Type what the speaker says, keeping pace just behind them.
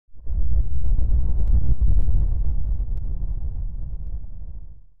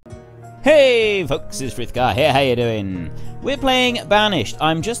Hey folks, it's Frithgar here, how you doing? We're playing Banished.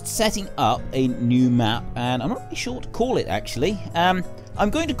 I'm just setting up a new map, and I'm not really sure what to call it actually. I'm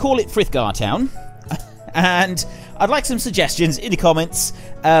going to call it Frithgar Town, and I'd like some suggestions in the comments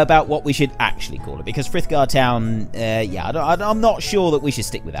about what we should actually call it, because Frithgar Town, I'm not sure that we should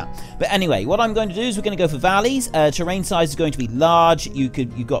stick with that. But anyway, what I'm going to do is we're going to go for valleys. Terrain size is going to be large.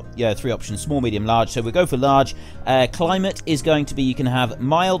 You've got three options: small, medium, large. So we'll go for large. Climate is going to be, you can have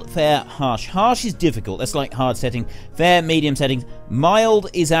mild, fair, harsh. Harsh is difficult. That's like hard setting. Fair, medium settings.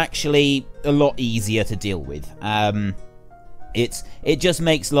 Mild is actually a lot easier to deal with. It just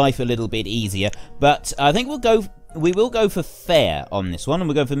makes life a little bit easier. But I think we will go for fair on this one, and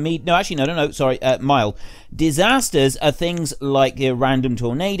we'll go for mild. Disasters are things like random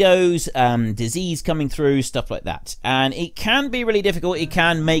tornadoes, disease coming through, stuff like that. And it can be really difficult. It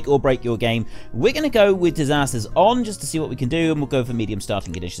can make or break your game. We're going to go with disasters on just to see what we can do, and we'll go for medium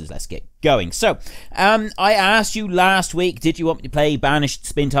starting conditions. Let's get going. So, I asked you last week, did you want me to play Banished,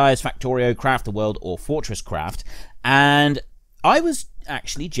 Spin Tires, Factorio, Craft the World, or Fortress Craft? And I was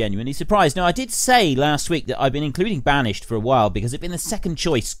actually genuinely surprised. Now, I did say last week that I've been including Banished for a while because it's been the second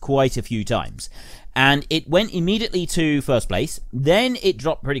choice quite a few times. And it went immediately to first place. Then it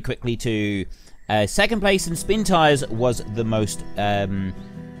dropped pretty quickly to second place, and Spin Tires was the most... hang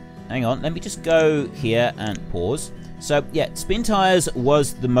on, let me just go here and pause. So, yeah, Spin Tires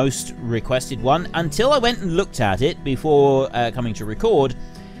was the most requested one until I went and looked at it before coming to record.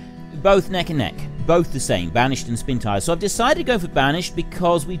 Both neck and neck. Both the same, Banished and Spin Tires. So I've decided to go for Banished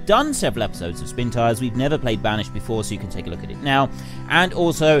because we've done several episodes of Spin Tires. We've never played Banished before, so you can take a look at it now. And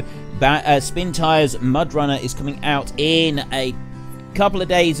also, Spin Tires Mud Runner is coming out in a couple of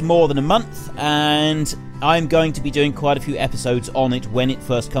days, more than a month, and I'm going to be doing quite a few episodes on it when it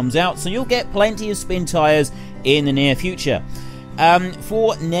first comes out, so you'll get plenty of Spin Tires in the near future.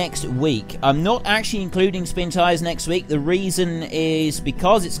 For next week, I'm not actually including Spin Tires next week. The reason is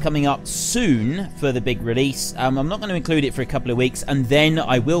because it's coming up soon for the big release. I'm not going to include it for a couple of weeks, and then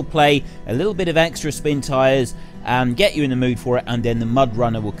I will play a little bit of extra Spin Tires, get you in the mood for it, and then the Mud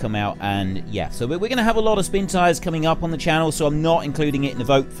Runner will come out. And yeah, so we're going to have a lot of Spin Tires coming up on the channel, so I'm not including it in the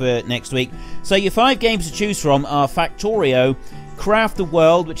vote for next week. So your 5 games to choose from are Factorio, Craft the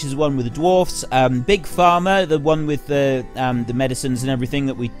World, which is the one with the dwarfs, Big Farmer, the one with the medicines and everything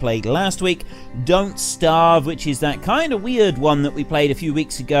that we played last week, Don't Starve, which is that kind of weird one that we played a few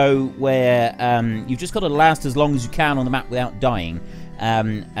weeks ago, where you've just got to last as long as you can on the map without dying.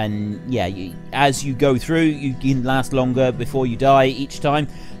 And yeah, as you go through, you can last longer before you die each time.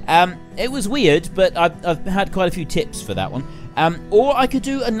 It was weird, but I've had quite a few tips for that one. Or I could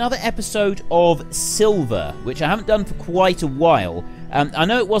do another episode of Silver, which I haven't done for quite a while. I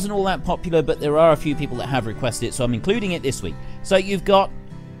know it wasn't all that popular, but there are a few people that have requested it, so I'm including it this week. So you've got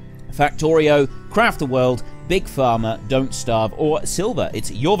Factorio, Craft the World, Big Farmer, Don't Starve, or Silver.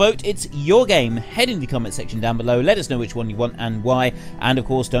 It's your vote, it's your game. Head in the comment section down below, let us know which one you want and why, and of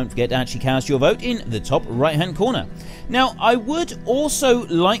course don't forget to actually cast your vote in the top right hand corner. Now, I would also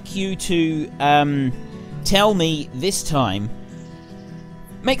like you to tell me this time,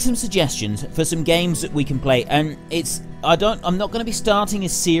 make some suggestions for some games that we can play. And I'm not going to be starting a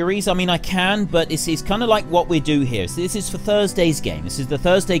series. I mean, I can, but it's kind of like what we do here. So this is for Thursday's game. This is the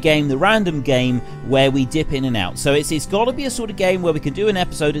Thursday game, the random game where we dip in and out. So it's got to be a sort of game where we can do an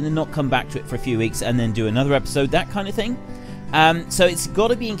episode and then not come back to it for a few weeks and then do another episode, that kind of thing. So it's got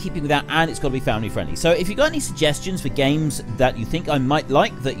to be in keeping with that, and it's got to be family friendly. So if you've got any suggestions for games that you think I might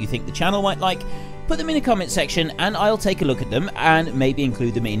like, that you think the channel might like, put them in the comment section and I'll take a look at them and maybe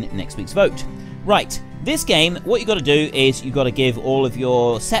include them in next week's vote. Right, this game, what you've got to do is you've got to give all of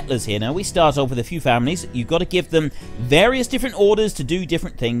your settlers here. Now, we start off with a few families. You've got to give them various different orders to do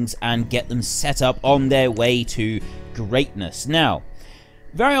different things and get them set up on their way to greatness. Now,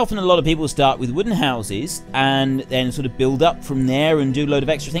 very often a lot of people start with wooden houses and then sort of build up from there and do a load of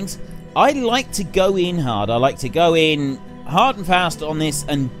extra things. I like to go in hard. I like to go in hard and fast on this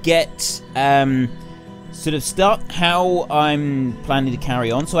and get sort of start how I'm planning to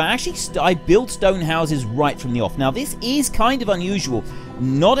carry on. So I build stone houses right from the off. Now, this is kind of unusual.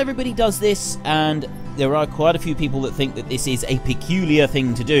 Not everybody does this, and there are quite a few people that think that this is a peculiar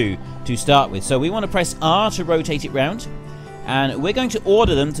thing to do to start with. So we want to press R to rotate it round, and we're going to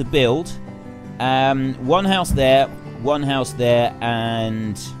order them to build one house there,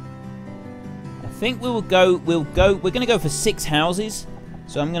 and I think we're going to go for 6 houses.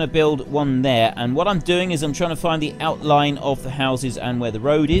 So I'm going to build one there, and what I'm doing is I'm trying to find the outline of the houses and where the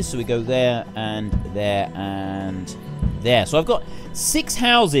road is. So we go there and there and there. So I've got 6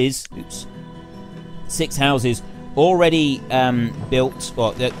 houses. Oops. 6 houses already built.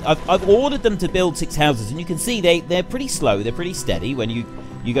 Well, I've ordered them to build 6 houses, and you can see they're pretty slow. They're pretty steady when you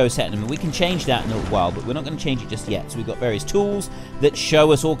go setting them. And we can change that in a little while, but we're not going to change it just yet. So we've got various tools that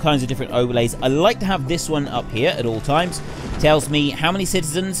show us all kinds of different overlays. I like to have this one up here at all times. Tells me how many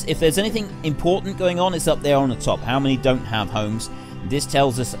citizens. If there's anything important going on, it's up there on the top. How many don't have homes. This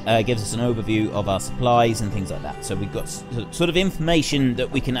tells us, gives us an overview of our supplies and things like that. So we've got sort of information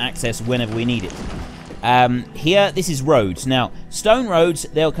that we can access whenever we need it. Here, this is roads. Now, stone roads,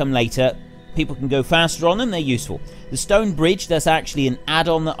 they'll come later. People can go faster on them. They're useful. The stone bridge, that's actually an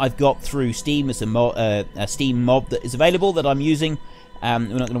add-on that I've got through Steam. It's a Steam mod that is available that I'm using. We're not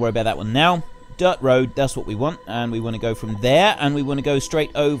going to worry about that one now. Dirt road, that's what we want. And we want to go from there, and we want to go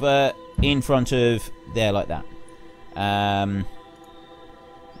straight over in front of there like that.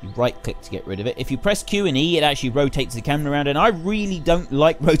 You right-click to get rid of it. If you press Q and E, it actually rotates the camera around, and I really don't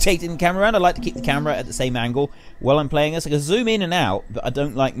like rotating the camera around. I like to keep the camera at the same angle while I'm playing this. I can zoom in and out, but I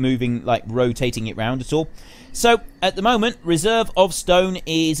don't like moving, like rotating it around at all. So, at the moment, reserve of stone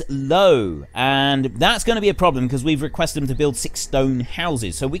is low, and that's going to be a problem because we've requested them to build 6 stone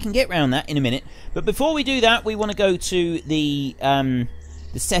houses. So we can get around that in a minute. But before we do that, we want to go to the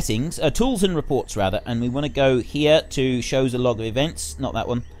settings, tools and reports rather, and we want to go here to shows a log of events, not that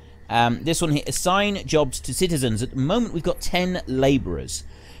one. This one here, assign jobs to citizens. At the moment we've got 10 labourers.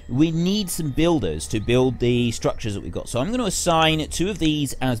 We need some builders to build the structures that we've got. So I'm going to assign 2 of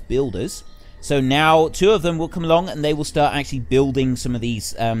these as builders. So now 2 of them will come along and they will start actually building some of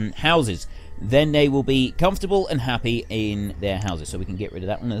these houses. Then they will be comfortable and happy in their houses. So we can get rid of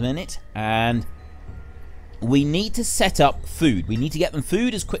that one in a minute. And we need to set up food. We need to get them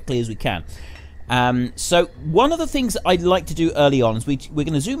food as quickly as we can. So one of the things that I'd like to do early on is we're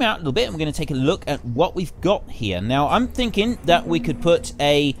going to zoom out a little bit and we're going to take a look at what we've got here. Now, I'm thinking that we could put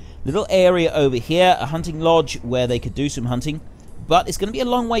a little area over here, a hunting lodge where they could do some hunting. But it's going to be a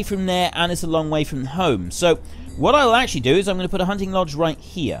long way from there and it's a long way from home. So what I'll actually do is I'm going to put a hunting lodge right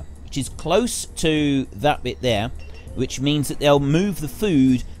here, which is close to that bit there, which means that they'll move the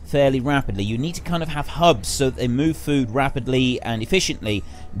food fairly rapidly. You need to kind of have hubs so that they move food rapidly and efficiently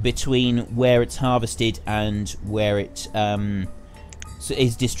between where it's harvested and where it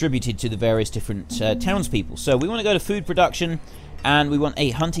is distributed to the various different townspeople. So we want to go to food production, and we want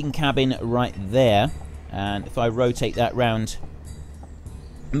a hunting cabin right there. And if I rotate that round,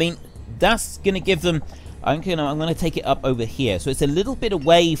 I mean, that's going to give them. I'm going to take it up over here, so it's a little bit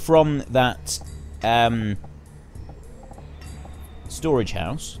away from that storage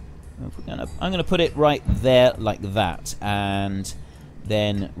house. I'm going to put it right there like that, and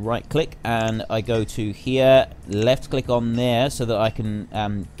then right click and I go to here, left click on there so that I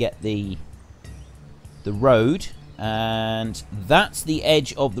can get the road, and that's the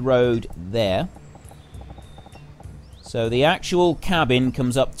edge of the road there. So the actual cabin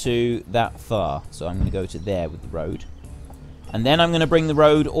comes up to that far, so I'm going to go to there with the road, and then I'm going to bring the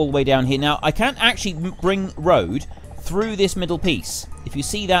road all the way down here. Now I can't actually bring road through this middle piece. If you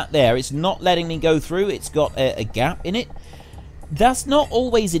see that there, it's not letting me go through. It's got a gap in it. That's not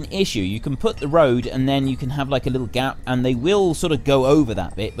always an issue. You can put the road and then you can have like a little gap and they will sort of go over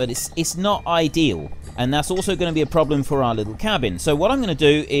that bit, but it's not ideal, and that's also going to be a problem for our little cabin. So what I'm going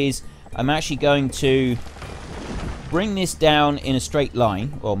to do is I'm actually going to bring this down in a straight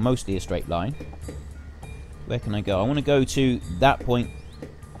line, or mostly a straight line. Where can I go? I want to go to that point.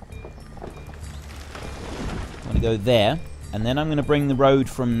 I'm going to go there, and then I'm going to bring the road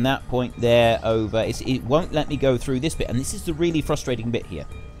from that point there over. It won't let me go through this bit, and this is the really frustrating bit here.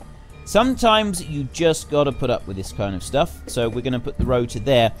 Sometimes you just got to put up with this kind of stuff. So we're going to put the road to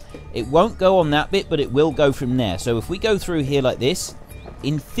there. It won't go on that bit, but it will go from there. So if we go through here like this,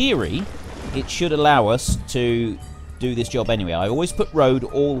 in theory, it should allow us to do this job anyway. I always put road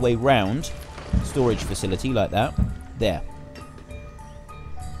all the way round storage facility like that. There.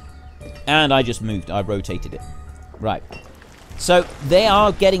 And I just moved. I rotated it. Right. So they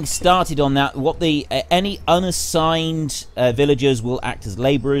are getting started on that. What the any unassigned villagers will act as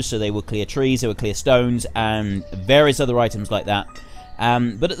labourers, so they will clear trees, they will clear stones, and various other items like that.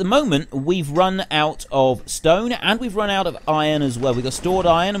 But at the moment, we've run out of stone, and we've run out of iron as well. We've got stored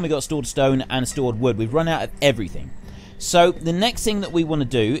iron, and we've got stored stone, and stored wood. We've run out of everything. So the next thing that we want to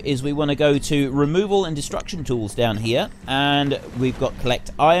do is we want to go to removal and destruction tools down here, and we've got collect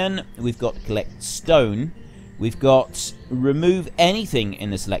iron, we've got collect stone, we've got remove anything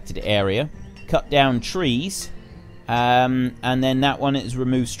in the selected area, cut down trees, and then that one is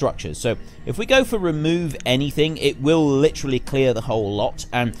remove structures. So if we go for remove anything, it will literally clear the whole lot,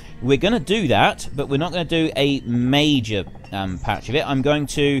 and we're going to do that, but we're not going to do a major patch of it. I'm going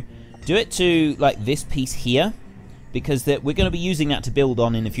to do it to like this piece here, because we're going to be using that to build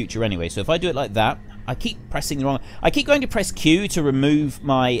on in the future anyway. So if I do it like that, I keep pressing the wrong... I keep going to press Q to remove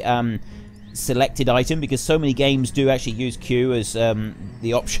my selected item, because so many games do actually use Q as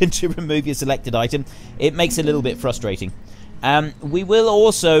the option to remove your selected item. It makes it a little bit frustrating. We will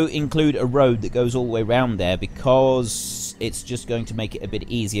also include a road that goes all the way around there, because it's just going to make it a bit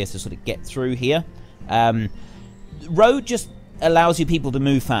easier to sort of get through here. Road just allows you people to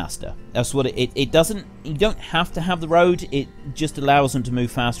move faster. That's what it doesn't... You don't have to have the road. It just allows them to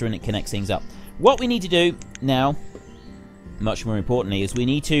move faster, and it connects things up. What we need to do now, much more importantly, is we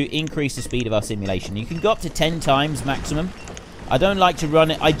need to increase the speed of our simulation. You can go up to 10 times maximum. I don't like to run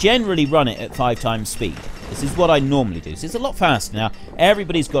it. I generally run it at 5 times speed. This is what I normally do. So it's a lot faster now.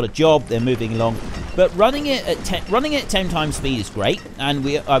 Everybody's got a job. They're moving along. But running it at 10 times speed is great. And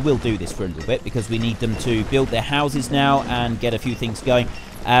I will do this for a little bit, because we need them to build their houses now and get a few things going.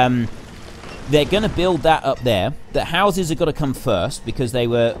 They're going to build that up there. The houses have got to come first, because they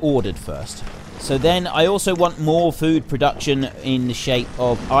were ordered first. So then I also want more food production in the shape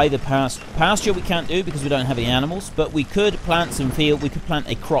of either pasture we can't do because we don't have any animals, but we could plant some field. We could plant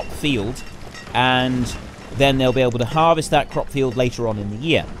a crop field, and then they'll be able to harvest that crop field later on in the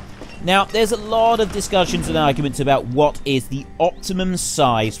year. Now, there's a lot of discussions and arguments about what is the optimum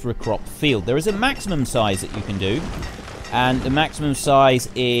size for a crop field. There is a maximum size that you can do, and the maximum size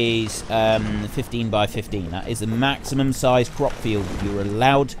is 15 by 15. That is the maximum size crop field you're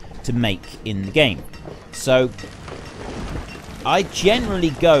allowed to make in the game. So I generally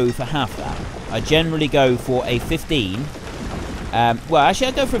go for half that. I generally go for a 15. Well, actually,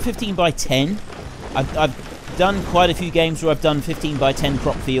 I go for a 15 by 10. I've done quite a few games where I've done 15 by 10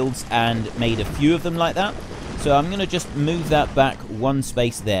 crop fields and made a few of them like that. So I'm going to just move that back one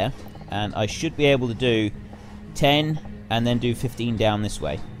space there, and I should be able to do 10 and then do 15 down this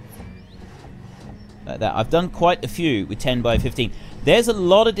way. Like that. I've done quite a few with 10 by 15. There's a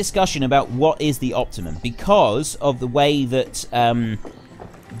lot of discussion about what is the optimum, because of the way that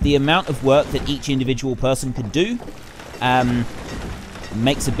the amount of work that each individual person can do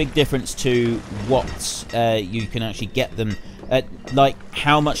makes a big difference to what you can actually get them, like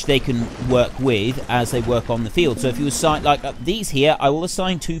how much they can work with as they work on the field. So if you assign, like these here, I will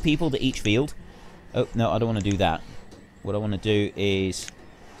assign 2 people to each field. Oh, no, I don't want to do that. What I want to do is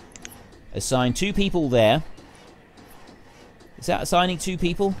assign 2 people there. Is that assigning 2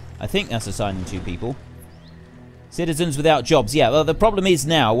 people? I think that's assigning 2 people. Citizens without jobs. Yeah, well, the problem is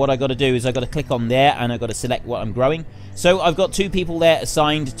now what I got to do is I got to click on there, and I got to select what I'm growing. So I've got 2 people there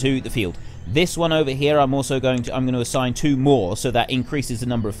assigned to the field. This one over here, I'm going to assign 2 more, so that increases the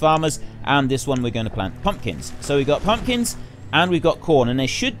number of farmers. And this one we're going to plant pumpkins. So we've got pumpkins and we've got corn, and there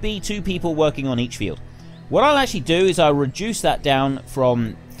should be 2 people working on each field. What I'll actually do is I'll reduce that down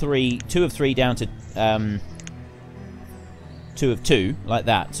from 2 of 3 down to 2 of 2, like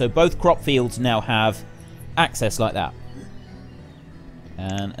that. So both crop fields now have access like that.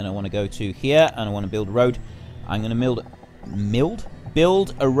 And I want to go to here, and I want to build a road. I'm going to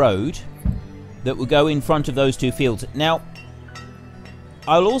build a road that will go in front of those 2 fields. Now,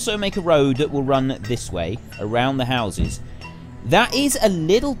 I'll also make a road that will run this way, around the houses. That is a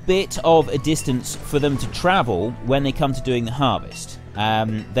little bit of a distance for them to travel when they come to doing the harvest.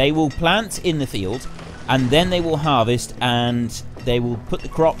 They will plant in the field, and then they will harvest, and they will put the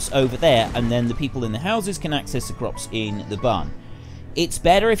crops over there, and then the people in the houses can access the crops in the barn. It's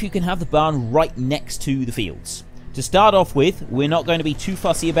better if you can have the barn right next to the fields. To start off with, we're not going to be too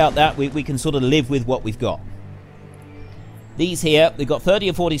fussy about that. We can sort of live with what we've got. These here, they've got 30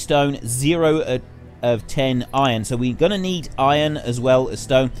 or 40 stone, 0 of 10 iron. So we're going to need iron as well as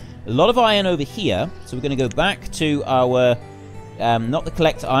stone. A lot of iron over here. So we're going to go back to our... not the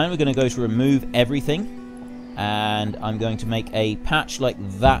collect iron. We're going to go to remove everything. And I'm going to make a patch like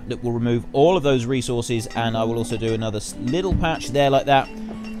that will remove all of those resources. And I will also do another little patch there like that.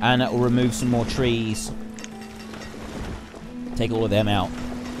 And that will remove some more trees. Take all of them out.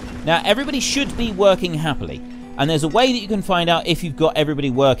 Now, everybody should be working happily. And there's a way that you can find out if you've got everybody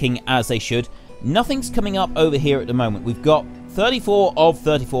working as they should. Nothing's coming up over here at the moment. We've got 34 of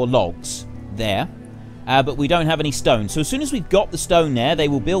 34 logs there. But we don't have any stone. So as soon as we've got the stone there, they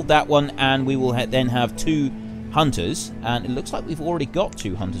will build that one, and we will then have 2 hunters. And it looks like we've already got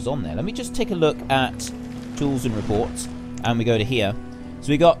 2 hunters on there. Let me just take a look at tools and reports. And we go to here. So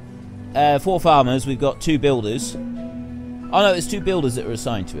we've got 4 farmers. We've got 2 builders. Oh no, it's 2 builders that are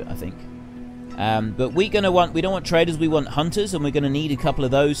assigned to it, I think. But we don't want traders, we want hunters, and we're going to need a couple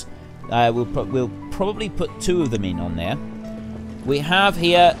of those. We'll probably put 2 of them in on there. We have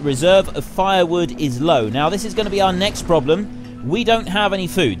here, reserve of firewood is low. Now, this is going to be our next problem. we don't have any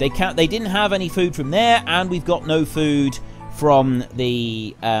food. They didn't have any food from there, and we've got no food from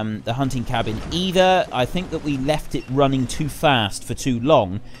the hunting cabin either. I think that we left it running too fast for too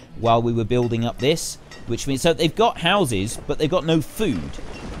long while we were building up this, which means so they've got houses, but they've got no food.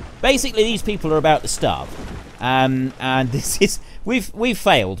 Basically, these people are about to starve, and this is we've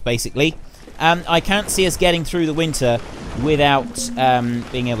failed basically. I can't see us getting through the winter without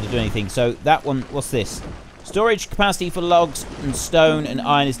being able to do anything. So that one, what's this? Storage capacity for logs and stone and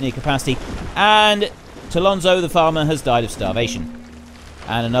iron is near capacity, and Talonzo the farmer has died of starvation.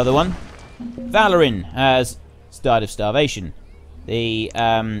 And another one, Valorin has died of starvation. The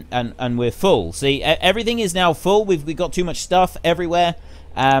and we're full. See, everything is now full. We've got too much stuff everywhere.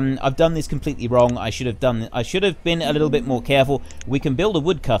 I've done this completely wrong. I should have been a little bit more careful. We can build a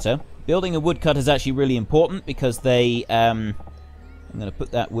woodcutter. Building a woodcutter is actually really important because they I'm going to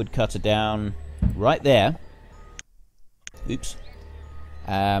put that woodcutter down right there. Oops.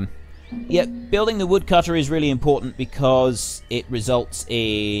 Yeah, building the woodcutter is really important because it results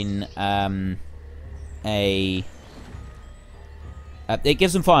in it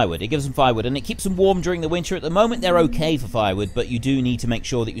gives them firewood. It gives them firewood, and it keeps them warm during the winter. At the moment, they're okay for firewood, but you do need to make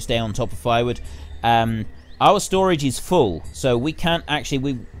sure that you stay on top of firewood. Our storage is full, so we can't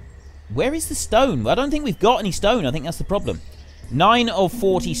actually... Where is the stone? I don't think we've got any stone. I think that's the problem. 9 of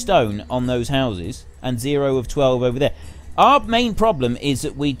 40 stone on those houses, and 0 of 12 over there. Our main problem is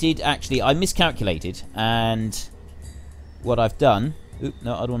that we did actually... I miscalculated, and what I've done... Oop,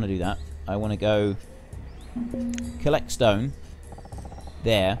 no, I don't want to do that. I want to go collect stone.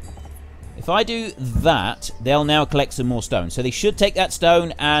 There. If I do that, they'll now collect some more stone. So they should take that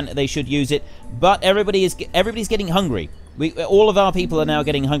stone and they should use it. But everybody's getting hungry. All of our people are now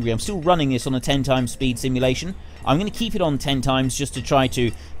getting hungry. I'm still running this on a 10 times speed simulation. I'm going to keep it on 10 times just to try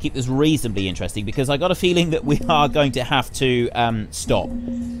to keep this reasonably interesting, because I got a feeling that we are going to have to stop.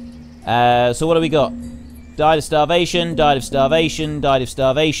 So what do we got? Died of starvation, died of starvation, died of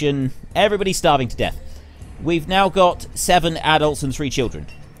starvation. Everybody's starving to death. We've now got 7 adults and 3 children.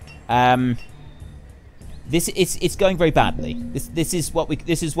 It's going very badly. This is what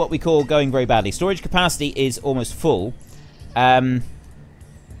we call going very badly. Storage capacity is almost full. I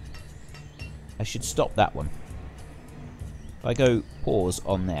should stop that one. If I go pause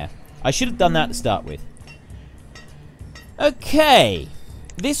on there. I should have done that to start with. Okay.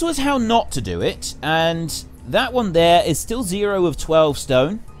 This was how not to do it, and that one there is still 0 of 12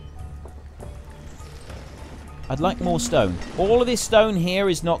 stone. I'd like more stone. All of this stone here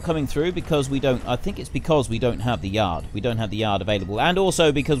is not coming through because we don't... I think it's because we don't have the yard. We don't have the yard available. And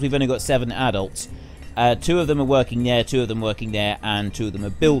also because we've only got 7 adults. 2 of them are working there, 2 of them working there, and 2 of them are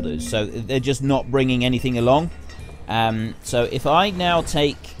builders. So they're just not bringing anything along. So if I now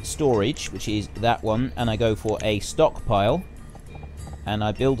take storage, which is that one, and I go for a stockpile, and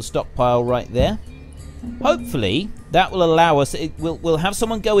I build a stockpile right there, hopefully that will allow us... We'll have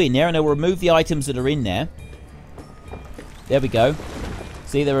someone go in there and they'll remove the items that are in there. There we go.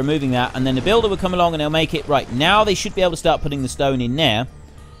 See, they're removing that. And then the builder will come along and they'll make it. Right, now they should be able to start putting the stone in there.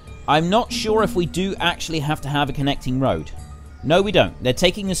 I'm not sure if we do actually have to have a connecting road. No, we don't. They're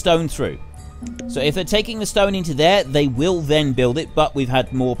taking the stone through. So if they're taking the stone into there, they will then build it. But we've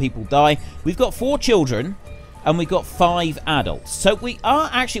had more people die. We've got 4 children and we've got 5 adults. So we are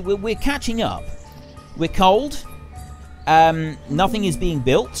actually... We're catching up. We're cold. Nothing is being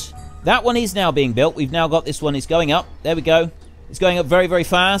built. That one is now being built. We've now got this one. It's going up. There we go. It's going up very, very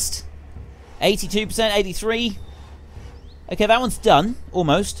fast. 82%, 83. Okay, that one's done,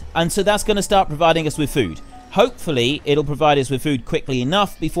 almost. And so that's going to start providing us with food. Hopefully, it'll provide us with food quickly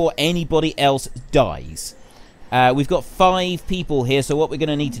enough before anybody else dies. We've got 5 people here, so what we're going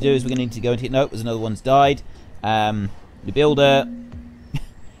to need to do is we're going to need to go into... Nope, there's another one's died. The builder...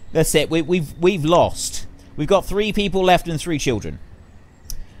 That's it. We've lost. We've got 3 people left and 3 children.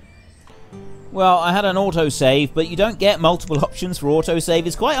 Well, I had an autosave, but you don't get multiple options for autosave.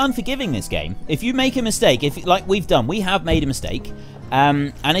 It's quite unforgiving, this game. If you make a mistake, like we've done, we have made a mistake,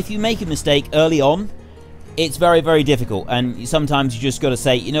 and if you make a mistake early on, it's very, very difficult, and sometimes you just got to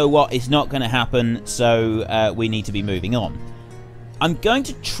say, you know what, it's not going to happen, so we need to be moving on. I'm going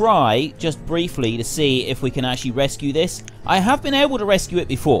to try, just briefly, to see if we can actually rescue this. I have been able to rescue it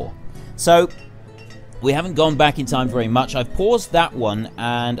before, so... We haven't gone back in time very much. I've paused that one,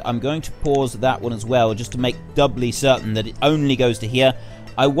 and I'm going to pause that one as well, just to make doubly certain that it only goes to here.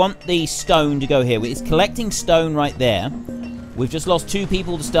 I want the stone to go here. It's collecting stone right there. We've just lost 2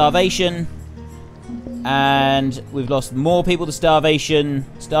 people to starvation, and we've lost more people to starvation.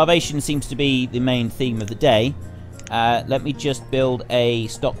 Starvation seems to be the main theme of the day. Let me just build a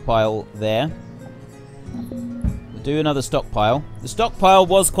stockpile there. do another stockpile. The stockpile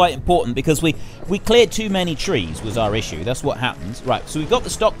was quite important because we cleared too many trees was our issue. That's what happened. Right, so we've got the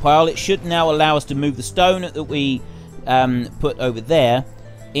stockpile. It should now allow us to move the stone that we put over there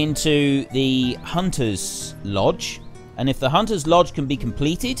into the Hunter's Lodge. And if the Hunter's Lodge can be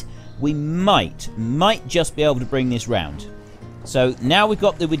completed, we might just be able to bring this round. So now we've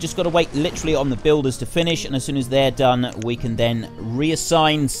just got to wait literally on the builders to finish, and as soon as they're done, we can then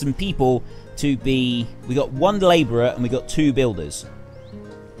reassign some people to be... We got 1 labourer and we got 2 builders.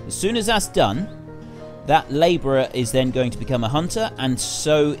 As soon as that's done, that labourer is then going to become a hunter, and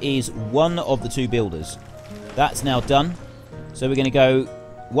so is 1 of the 2 builders. That's now done. So we're going to go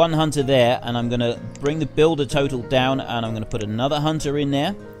 1 hunter there, and I'm going to bring the builder total down, and I'm going to put another hunter in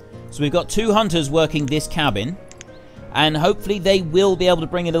there. So we've got 2 hunters working this cabin, and hopefully they will be able to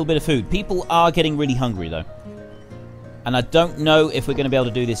bring a little bit of food. People are getting really hungry, though. And I don't know if we're going to be able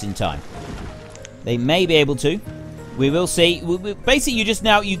to do this in time. They may be able to. We will see. Basically,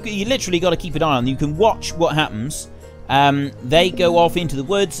 you literally got to keep an eye on them. You can watch what happens. They go off into the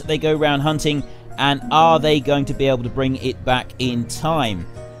woods. They go around hunting. And are they going to be able to bring it back in time?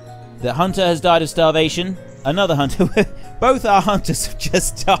 The hunter has died of starvation. Another hunter. Both our hunters have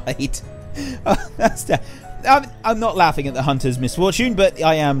just died. I'm not laughing at the hunter's misfortune, but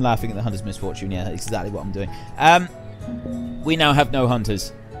I am laughing at the hunter's misfortune. Yeah, that's exactly what I'm doing. We now have no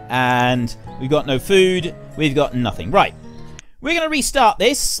hunters. And we've got no food. We've got nothing. Right. We're going to restart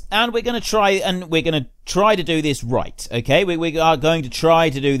this, and we're going to try to do this right. Okay, we are going to try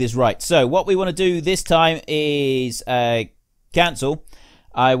to do this right. So what we want to do this time is cancel.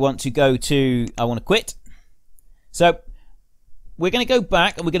 I want to quit. So we're going to go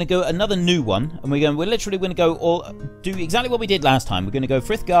back, and we're going to go another new one, and we're literally going to do exactly what we did last time. We're going to go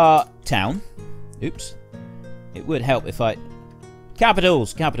Frithgar Town. Oops. It would help if I...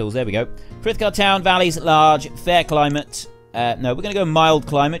 Capitals, there we go. Frithgar Town, valleys, large, fair climate. No, we're going to go mild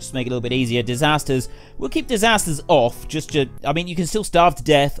climate, just to make it a little bit easier. Disasters, we'll keep disasters off, I mean, you can still starve to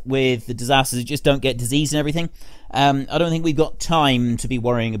death with the disasters, you just don't get disease and everything. I don't think we've got time to be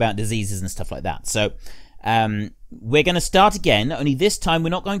worrying about diseases and stuff like that. So, we're going to start again, only this time we're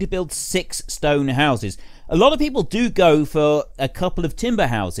not going to build 6 stone houses. A lot of people do go for a couple of timber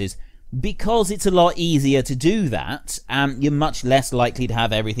houses, because it's a lot easier to do that, and you're much less likely to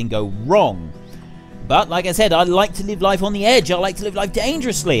have everything go wrong. But, like I said, I like to live life on the edge. I like to live life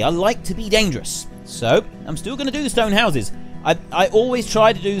dangerously. I like to be dangerous. So, I'm still going to do the stone houses. I always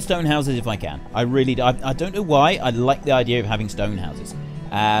try to do the stone houses if I can. I really do. I don't know why. I like the idea of having stone houses.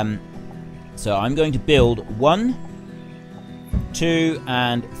 So, I'm going to build 1, 2,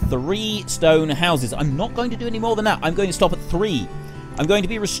 and 3 stone houses. I'm not going to do any more than that. I'm going to stop at 3. I'm going to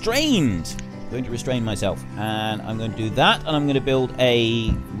be restrained. I'm going to restrain myself. And I'm going to do that. And I'm going to build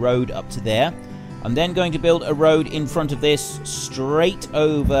a road up to there. I'm then going to build a road in front of this straight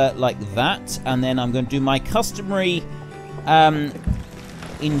over like that. And then I'm going to do my customary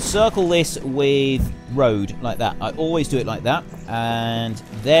encircle this with road like that. I always do it like that. And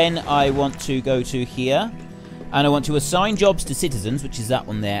then I want to go to here. And I want to assign jobs to citizens, which is that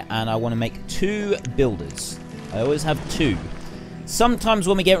one there. And I want to make 2 builders. I always have 2. Sometimes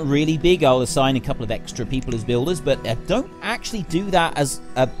when we get really big, I'll assign a couple of extra people as builders, but I don't actually do that as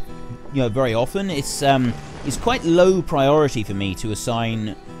very often. It's quite low priority for me to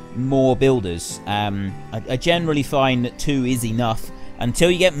assign more builders. I generally find that 2 is enough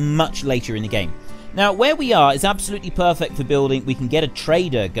until you get much later in the game. Now, where we are is absolutely perfect for building. We can get a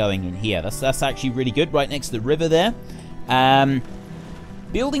trader going in here. That's actually really good, right next to the river there.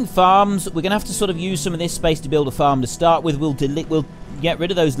 Building farms, we're going to have to sort of use some of this space to build a farm to start with. We'll get rid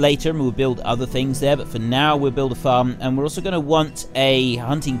of those later and we'll build other things there. But for now, we'll build a farm. And we're also going to want a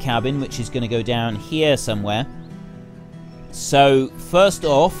hunting cabin, which is going to go down here somewhere. So, first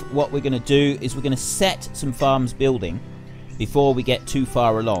off, what we're going to do is we're going to set some farms building before we get too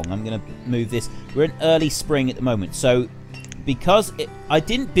far along. I'm going to move this. We're in early spring at the moment. So, because I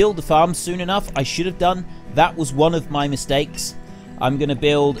didn't build the farm soon enough, I should have done. That was one of my mistakes. I'm going to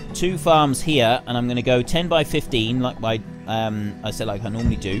build 2 farms here, and I'm going to go 10 by 15, like I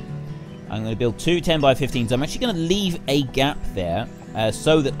normally do. I'm going to build 2 10 by 15s. I'm actually going to leave a gap there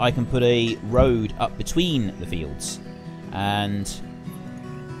so that I can put a road up between the fields. And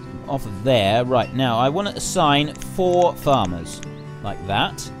off of there, right now, I want to assign 4 farmers, like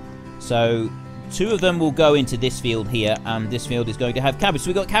that. So 2 of them will go into this field here, and this field is going to have cabbage. So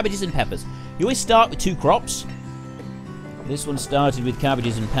we've got cabbages and peppers. You always start with 2 crops. This one started with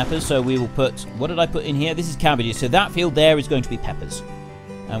cabbages and peppers, so we will put... What did I put in here? This is cabbages, so that field there is going to be peppers.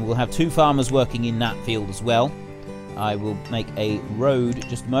 And we'll have 2 farmers working in that field as well. I will make a road,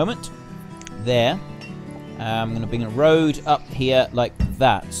 just a moment, there. I'm going to bring a road up here like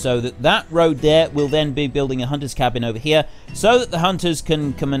that, so that road there will then be building a hunter's cabin over here, so that the hunters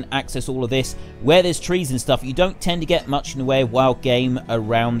can come and access all of this. Where there's trees and stuff, you don't tend to get much in the way of wild game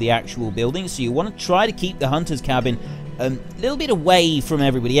around the actual building, so you want to try to keep the hunter's cabin a little bit away from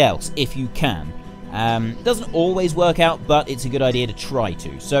everybody else, if you can. It doesn't always work out, but it's a good idea to try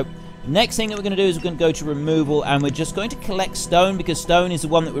to. So, next thing that we're going to do is we're going to go to removal, and we're just going to collect stone, because stone is the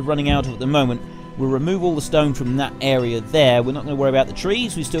one that we're running out of at the moment. We'll remove all the stone from that area there. We're not going to worry about the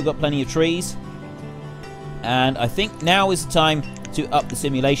trees. We've still got plenty of trees. And I think now is the time to up the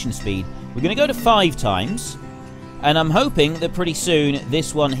simulation speed. We're going to go to 5 times. And I'm hoping that pretty soon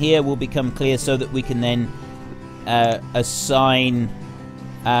this one here will become clear, so that we can then assign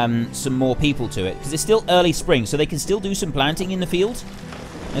some more people to it. Because it's still early spring, so they can still do some planting in the field.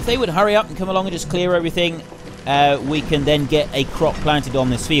 And if they would hurry up and come along and just clear everything, we can then get a crop planted on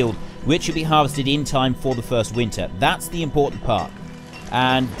this field, which should be harvested in time for the first winter. That's the important part.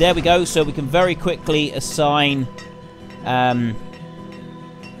 And there we go. So we can very quickly assign... I'll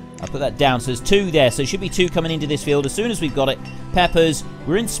put that down. So there's 2 there. So there should be 2 coming into this field as soon as we've got it. Peppers.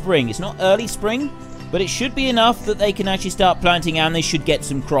 We're in spring. It's not early spring, but it should be enough that they can actually start planting, and they should get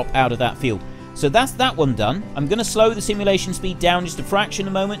some crop out of that field. So that's that one done. I'm going to slow the simulation speed down just a fraction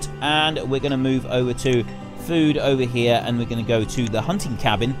a moment, and we're going to move over to food over here, and we're going to go to the hunting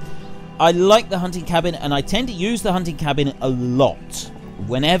cabin. I like the hunting cabin, and I tend to use the hunting cabin a lot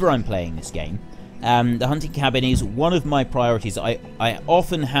whenever I'm playing this game. The hunting cabin is one of my priorities. I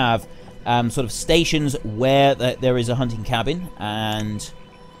often have sort of stations where there is a hunting cabin, and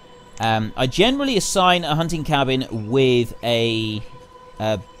I generally assign a hunting cabin with a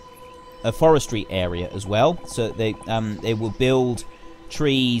forestry area as well. So they will build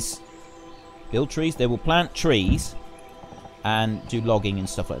trees. They will plant trees and do logging and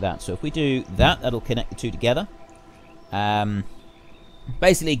stuff like that. So if we do that, that'll connect the 2 together.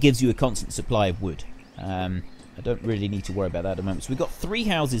 Basically, it gives you a constant supply of wood. I don't really need to worry about that at the moment. So we've got 3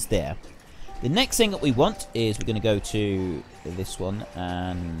 houses there. The next thing that we want is we're going to go to this one,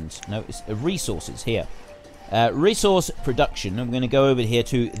 and no, it's resources here. Resource production. I'm going to go over here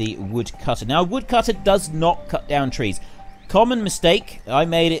to the woodcutter. Now, a woodcutter does not cut down trees. Common mistake. I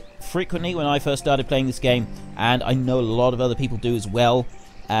made it frequently when I first started playing this game, and I know a lot of other people do as well.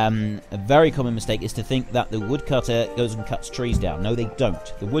 A very common mistake is to think that the woodcutter goes and cuts trees down. No, they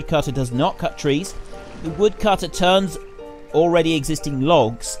don't. The woodcutter does not cut trees. The woodcutter turns already existing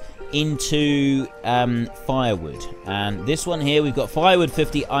logs into firewood. And this one here, we've got firewood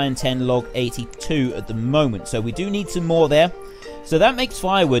 50, iron 10, log 82 at the moment. So we do need some more there. So that makes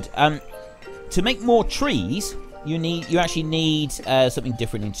firewood. To make more trees, you actually need something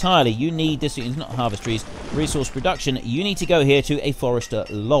different entirely. You need this. It's not harvest trees. Resource production. You need to go here to a forester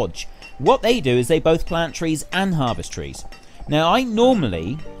lodge. What they do is they both plant trees and harvest trees. Now, I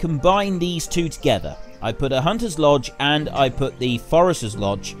normally combine these 2 together. I put a hunter's lodge and I put the forester's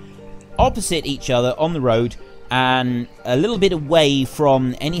lodge opposite each other on the road, and a little bit away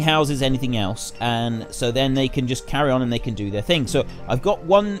from any houses, anything else, and so then they can just carry on and they can do their thing. So I've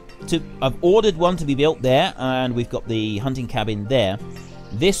ordered one to be built there, and we've got the hunting cabin there.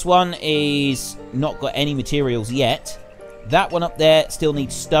 This one is not got any materials yet. That one up there still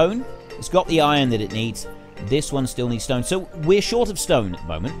needs stone. It's got the iron that it needs. This one still needs stone. So we're short of stone at the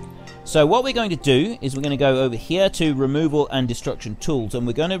moment. So what we're going to do is we're going to go over here to removal and destruction tools, and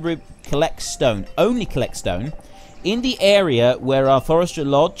we're going to collect stone, only collect stone, in the area where our forester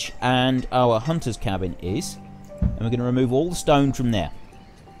lodge and our hunter's cabin is, and we're going to remove all the stone from there.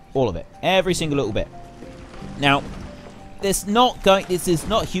 All of it. Every single little bit. Now, this is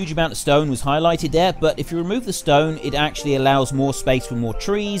not a huge amount of stone was highlighted there, but if you remove the stone, it actually allows more space for more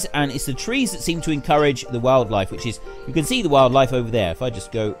trees, and it's the trees that seem to encourage the wildlife, which is, you can see the wildlife over there. If I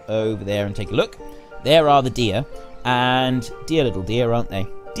just go over there and take a look, there are the deer, and dear little deer, aren't they?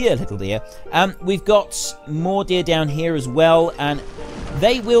 Dear little deer. We've got more deer down here as well, and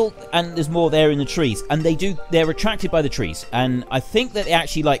there's more there in the trees, and they're attracted by the trees, and I think that they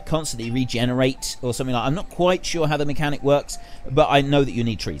actually like constantly regenerate or something like. I'm not quite sure how the mechanic works, but I know that you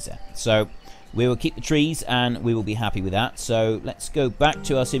need trees there. So we will keep the trees, and we will be happy with that. So let's go back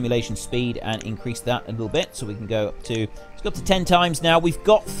to our simulation speed and increase that a little bit, so we can go up to, let's go up to 10 times now. We've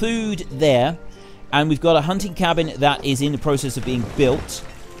got food there, and we've got a hunting cabin that is in the process of being built.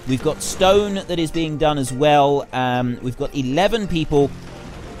 We've got stone that is being done as well. We've got 11 people.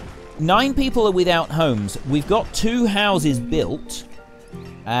 9 people are without homes. We've got 2 houses built.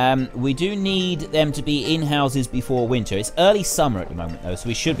 We do need them to be in houses before winter. It's early summer at the moment, though, so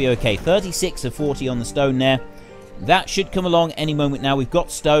we should be okay. 36 of 40 on the stone there. That should come along any moment now. We've got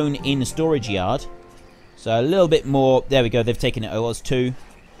stone in the storage yard. So a little bit more. There we go. They've taken it. It was 2.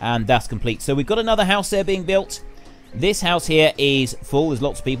 And that's complete. So we've got another house there being built. This house here is full. There's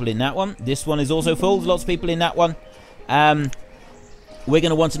lots of people in that one. This one is also full. There's lots of people in that one. We're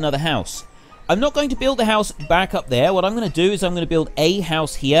going to want another house. I'm not going to build the house back up there. What I'm going to do is I'm going to build a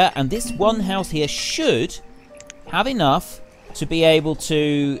house here. And this one house here should have enough to be able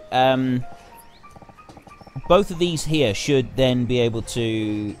to... both of these here should then be able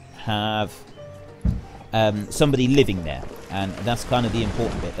to have somebody living there. And that's kind of the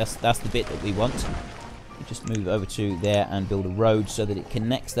important bit. That's the bit that we want. Just move over to there and build a road so that it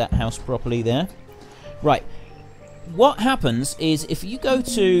connects that house properly there. Right. What happens is if you go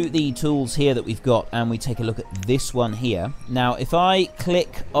to the tools here that we've got and we take a look at this one here. Now, if I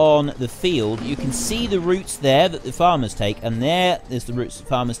click on the field, you can see the routes there that the farmers take. And there's the routes that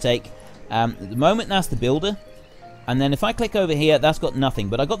farmers take. At the moment, that's the builder. And then if I click over here, that's got nothing.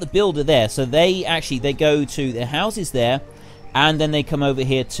 But I got the builder there. So they go to their houses there. And then they come over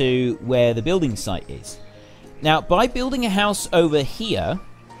here to where the building site is. Now, by building a house over here,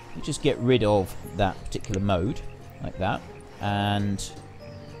 you just get rid of that particular mode, like that. And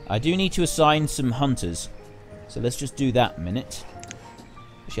I do need to assign some hunters. So let's just do that a minute.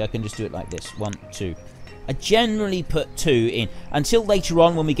 Actually, I can just do it like this. 1, 2. I generally put 2 in. Until later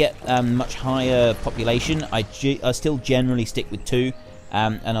on, when we get much higher population, I still generally stick with 2.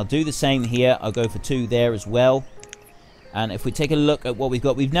 And I'll do the same here. I'll go for 2 there as well. And if we take a look at what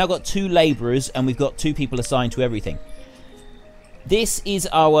we've now got 2 labourers and we've got 2 people assigned to everything. This is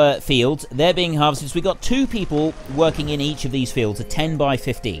our field. They're being harvested. So we've got 2 people working in each of these fields, a 10 by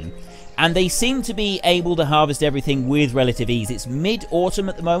 15. And they seem to be able to harvest everything with relative ease. It's mid-autumn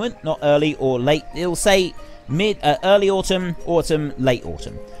at the moment, not early or late. It'll say early autumn, autumn, late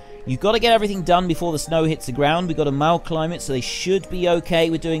autumn. You've got to get everything done before the snow hits the ground. We've got a mild climate, so they should be okay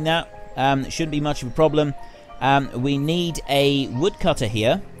with doing that. It shouldn't be much of a problem. We need a woodcutter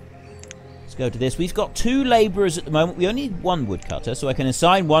here. Let's go to this. We've got 2 labourers at the moment. We only need 1 woodcutter, so I can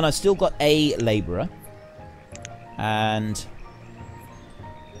assign 1. I've still got a labourer. And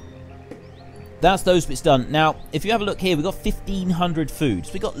that's those bits done. Now, if you have a look here, we've got 1,500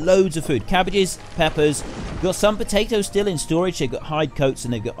 foods. We've got loads of food. Cabbages, peppers. We've got some potatoes still in storage. They've got hide coats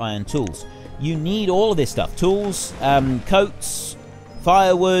and they've got iron tools. You need all of this stuff. Tools, coats,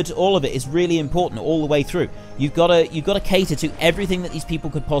 firewood, all of it is really important all the way through. You've got to cater to everything that these people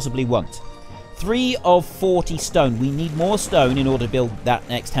could possibly want. 3 of 40 stone. We need more stone in order to build that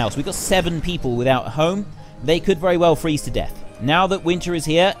next house. We've got 7 people without a home. They could very well freeze to death. Now that winter is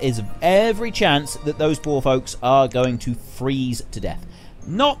here, is every chance that those poor folks are going to freeze to death.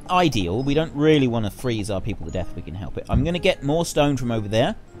 Not ideal. We don't really want to freeze our people to death if we can help it. I'm going to get more stone from over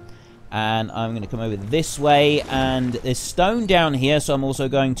there. And I'm going to come over this way. And there's stone down here, so I'm also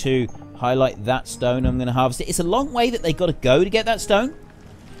going to highlight that stone. I'm going to harvest it. It's a long way that they've got to go to get that stone.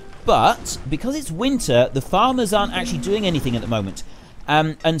 But because it's winter, the farmers aren't actually doing anything at the moment.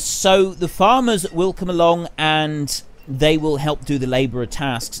 And so the farmers will come along and they will help do the labourer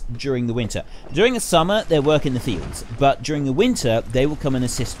tasks during the winter. During the summer, they work in the fields. But during the winter, they will come and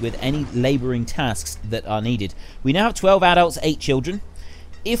assist with any labouring tasks that are needed. We now have 12 adults, 8 children.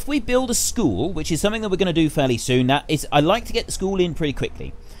 If we build a school, which is something that we're going to do fairly soon, I like to get the school in pretty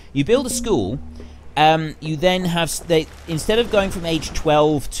quickly. You build a school, you then have, instead of going from age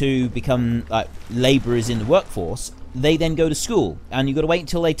 12 to become labourers in the workforce, they then go to school. And you've got to wait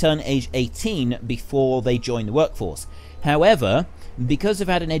until they turn age 18 before they join the workforce. However, because they've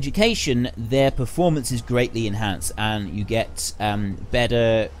had an education, their performance is greatly enhanced and you get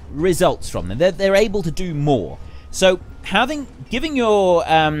better results from them. They're able to do more. So giving your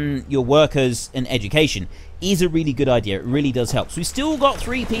workers an education is a really good idea. It really does help. So we've still got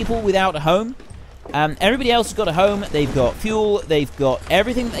 3 people without a home. Everybody else has got a home. They've got fuel. They've got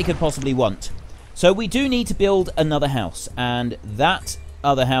everything that they could possibly want. So we do need to build another house. And that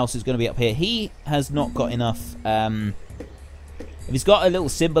other house is going to be up here. He has not got enough... if he's got a little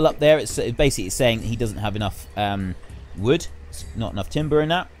symbol up there, it's basically saying he doesn't have enough wood. It's not enough timber in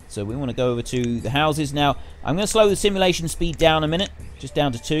that. So we want to go over to the houses now. I'm going to slow the simulation speed down a minute, just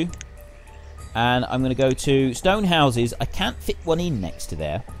down to 2. And I'm going to go to stone houses. I can't fit one in next to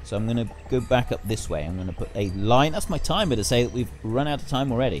there, so I'm going to go back up this way. I'm going to put a line. That's my timer to say that we've run out of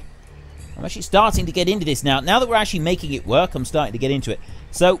time already. I'm actually starting to get into this now. Now that we're actually making it work, I'm starting to get into it.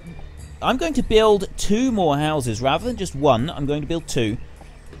 So I'm going to build 2 more houses rather than just 1. I'm going to build 2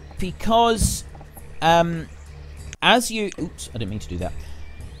 because oops, I didn't mean to do that.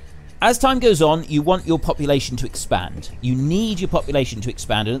 As time goes on, you want your population to expand. You need your population to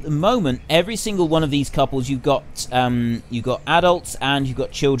expand, and at the moment, every single one of these couples, you've got adults and you've got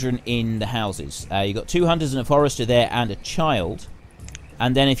children in the houses. You've got 2 hunters and a forester there, and a child.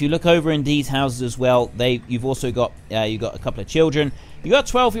 And then if you look over in these houses as well, you've also got a couple of children. You've got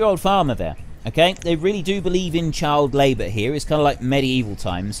a 12-year-old farmer there. Okay, they really do believe in child labor here. It's kind of like medieval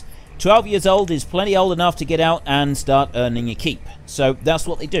times. 12 years old is plenty old enough to get out and start earning a keep. So that's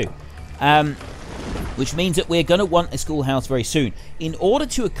what they do. Which means that we're going to want a schoolhouse very soon. In order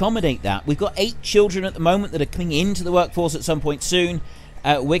to accommodate that, we've got 8 children at the moment that are coming into the workforce at some point soon.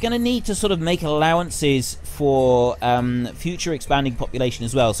 We're going to need to sort of make allowances for future expanding population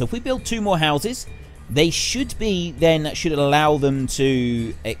as well. So if we build 2 more houses, they should allow them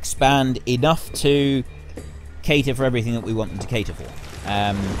to expand enough to cater for everything that we want them to cater for.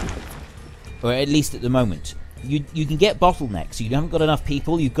 Or at least at the moment. You can get bottlenecks. You haven't got enough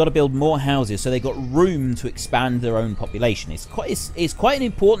people. You've got to build more houses, so they've got room to expand their own population. It's quite an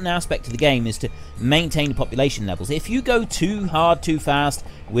important aspect of the game, is to maintain the population levels. If you go too hard, too fast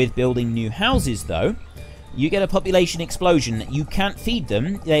with building new houses, though, you get a population explosion. You can't feed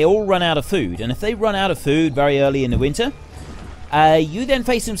them. They all run out of food, and if they run out of food very early in the winter, you then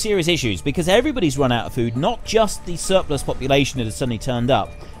face some serious issues, because everybody's run out of food, not just the surplus population that has suddenly turned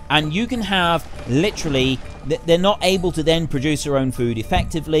up. And you can have, literally, they're not able to then produce their own food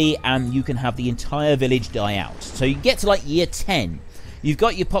effectively, and you can have the entire village die out. So you get to like year 10. You've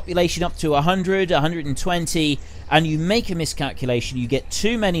got your population up to 100, 120, and you make a miscalculation. You get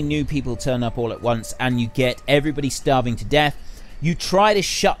too many new people turn up all at once, and you get everybody starving to death. You try to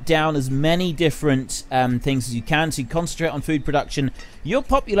shut down as many different things as you can to concentrate on food production. Your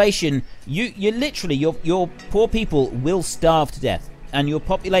population, you literally, your poor people will starve to death. And your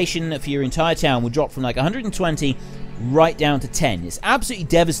population for your entire town will drop from like 120 right down to 10. It's absolutely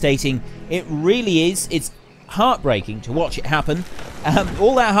devastating. It really is. It's heartbreaking to watch it happen.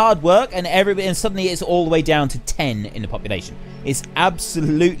 All that hard work, and suddenly it's all the way down to 10 in the population. It's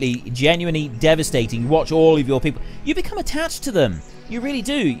absolutely, genuinely devastating. Watch all of your people. You become attached to them. You really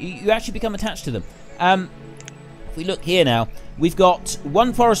do. You actually become attached to them. If we look here now, we've got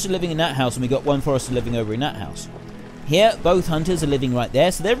 1 forester living in that house, and we've got 1 forester living over in that house. Here, both hunters are living right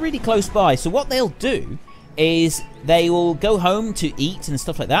there, so they're really close by. So what they'll do is they will go home to eat and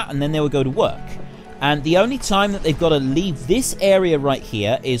stuff like that, and then they will go to work. And the only time that they've got to leave this area right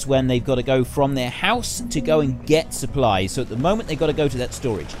here is when they've got to go from their house to go and get supplies. So at the moment, they've got to go to that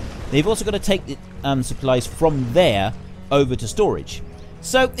storage. They've also got to take the supplies from there over to storage.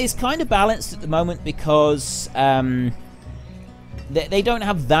 So it's kind of balanced at the moment, because they don't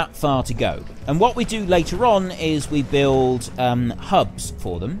have that far to go. And what we do later on is we build hubs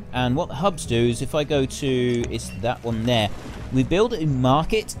for them. And what the hubs do is, if I go to, it's that one there, we build a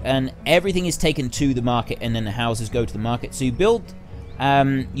market, and everything is taken to the market, and then the houses go to the market. So you build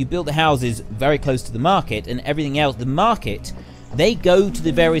the houses very close to the market, and everything else, the market, they go to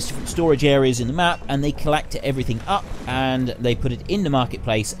the various different storage areas in the map, and they collect everything up, and they put it in the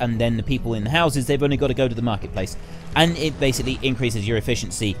marketplace, and then the people in the houses, they've only got to go to the marketplace. And it basically increases your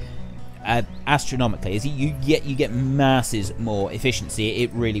efficiency astronomically. As you get masses more efficiency.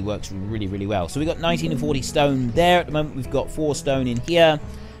 It really works really, really well. So we've got 19 and 40 stone there at the moment. We've got 4 stone in here.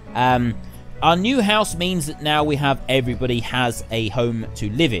 Our new house means that now everybody has a home to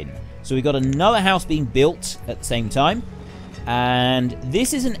live in. So we've got another house being built at the same time. And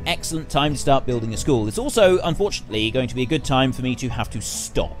this is an excellent time to start building a school. It's also, unfortunately, going to be a good time for me to have to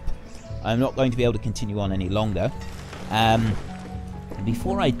stop. I'm not going to be able to continue on any longer.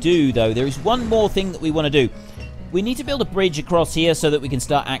 Before I do, though, there is one more thing that we want to do. We need to build a bridge across here so that we can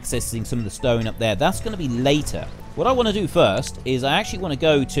start accessing some of the stone up there. That's going to be later. What I want to do first is I actually want to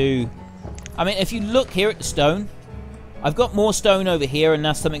go to... I mean, if you look here at the stone, I've got more stone over here, and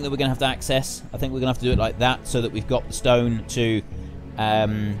that's something that we're going to have to access. I think we're going to have to do it like that so that we've got the stone to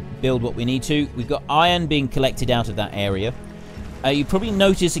build what we need to. We've got iron being collected out of that area. You probably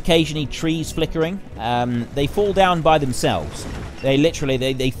notice occasionally trees flickering. They fall down by themselves. They literally,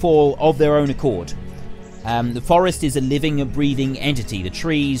 they fall of their own accord. The forest is a living, breathing entity. The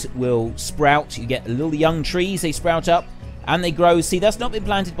trees will sprout. You get little young trees, they sprout up, and they grow. See, that's not been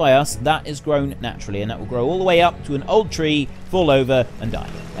planted by us. That is grown naturally, and that will grow all the way up to an old tree, fall over, and die.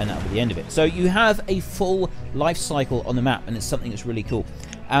 And that will be the end of it. So you have a full life cycle on the map, and it's something that's really cool.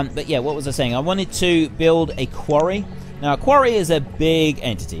 But yeah, what was I saying? I wanted to build a quarry. Now, a quarry is a big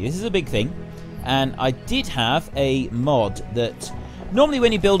entity. This is a big thing. And I did have a mod that... Normally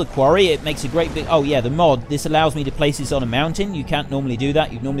when you build a quarry, it makes a great big... Oh, yeah, the mod. This allows me to place this on a mountain. You can't normally do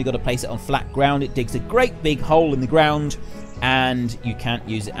that. You've normally got to place it on flat ground. It digs a great big hole in the ground. and you can't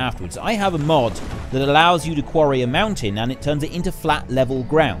use it afterwards. I have a mod that allows you to quarry a mountain and it turns it into flat level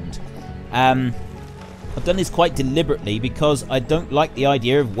ground. I've done this quite deliberately because I don't like the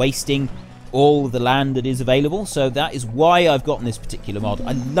idea of wasting all of the land that is available, so that is why I've gotten this particular mod.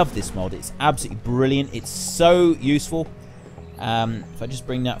 I love this mod. It's absolutely brilliant. It's so useful. If I just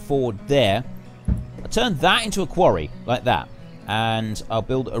bring that forward there, I'll turn that into a quarry like that, and I'll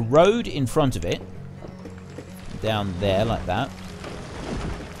build a road in front of it down there like that.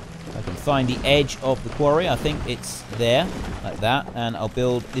 I can find the edge of the quarry. I think it's there like that, and I'll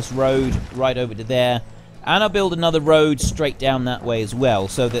build this road right over to there, and I'll build another road straight down that way as well,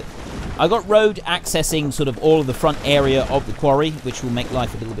 so that I got road accessing sort of all of the front area of the quarry, which will make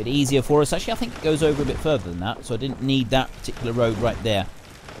life a little bit easier for us. Actually, I think it goes over a bit further than that, so I didn't need that particular road right there.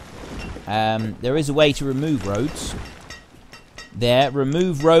 There is a way to remove roads. There,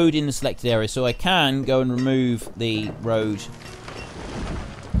 remove road in the selected area, so I can go and remove the road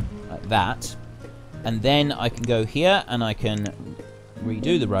like that, and then I can go here and I can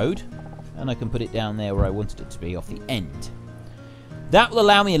redo the road, and I can put it down there where I wanted it to be off the end. That will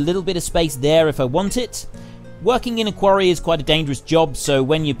allow me a little bit of space there if I want it. Working in a quarry is quite a dangerous job, so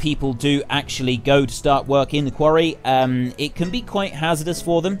when your people do actually go to start work in the quarry, it can be quite hazardous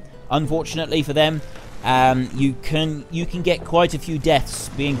for them. Unfortunately for them, you can get quite a few deaths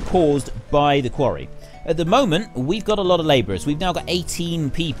being caused by the quarry. At the moment, we've got a lot of labourers. We've now got 18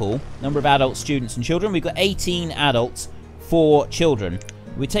 people, number of adults, students and children. We've got 18 adults, 4 children.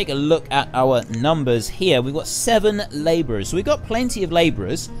 We take a look at our numbers here. We've got 7 labourers, so we've got plenty of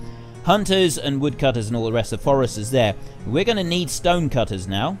labourers, hunters and woodcutters and all the rest of foresters there. We're going to need stone cutters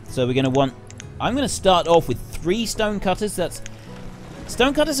now, so we're going to want, I'm going to start off with 3 stone cutters.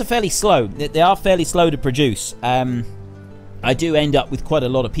 Stone cutters are fairly slow. They are fairly slow to produce. I do end up with quite a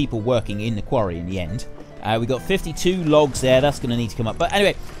lot of people working in the quarry in the end. We've got 52 logs there. That's going to need to come up. But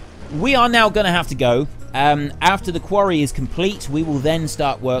anyway, we are now going to have to go. After the quarry is complete, we will then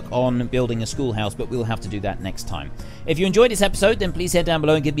start work on building a schoolhouse, but we'll have to do that next time. If you enjoyed this episode, then please head down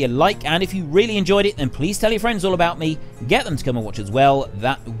below and give me a like, and if you really enjoyed it, then please tell your friends all about me. Get them to come and watch as well.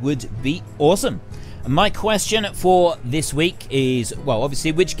 That would be awesome. My question for this week is, well,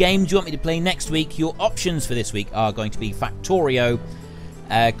 obviously, which game do you want me to play next week? Your options for this week are going to be Factorio,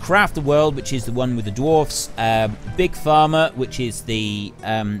 Craft the World, which is the one with the dwarfs, Big Farmer, which is the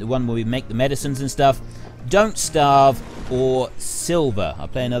one where we make the medicines and stuff, Don't Starve, or Silver. I'll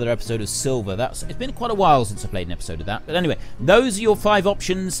play another episode of Silver. It's been quite a while since I played an episode of that. But anyway, those are your 5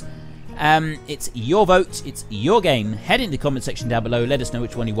 options. It's your vote, it's your game. Head in the comment section down below, let us know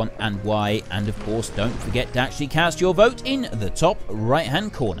which one you want and why, and of course don't forget to actually cast your vote in the top right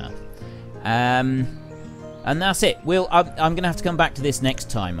hand corner. And that's it. I'm going to have to come back to this next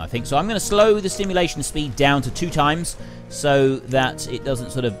time, I think. So I'm going to slow the stimulation speed down to 2 times so that it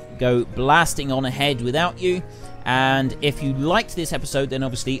doesn't sort of go blasting on ahead without you. And if you liked this episode, then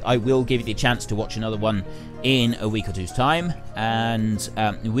obviously I will give you the chance to watch another one in a week or 2's time, and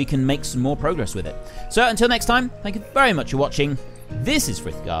we can make some more progress with it. So until next time, thank you very much for watching. This is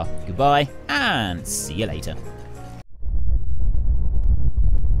Frithgar. Goodbye, and see you later.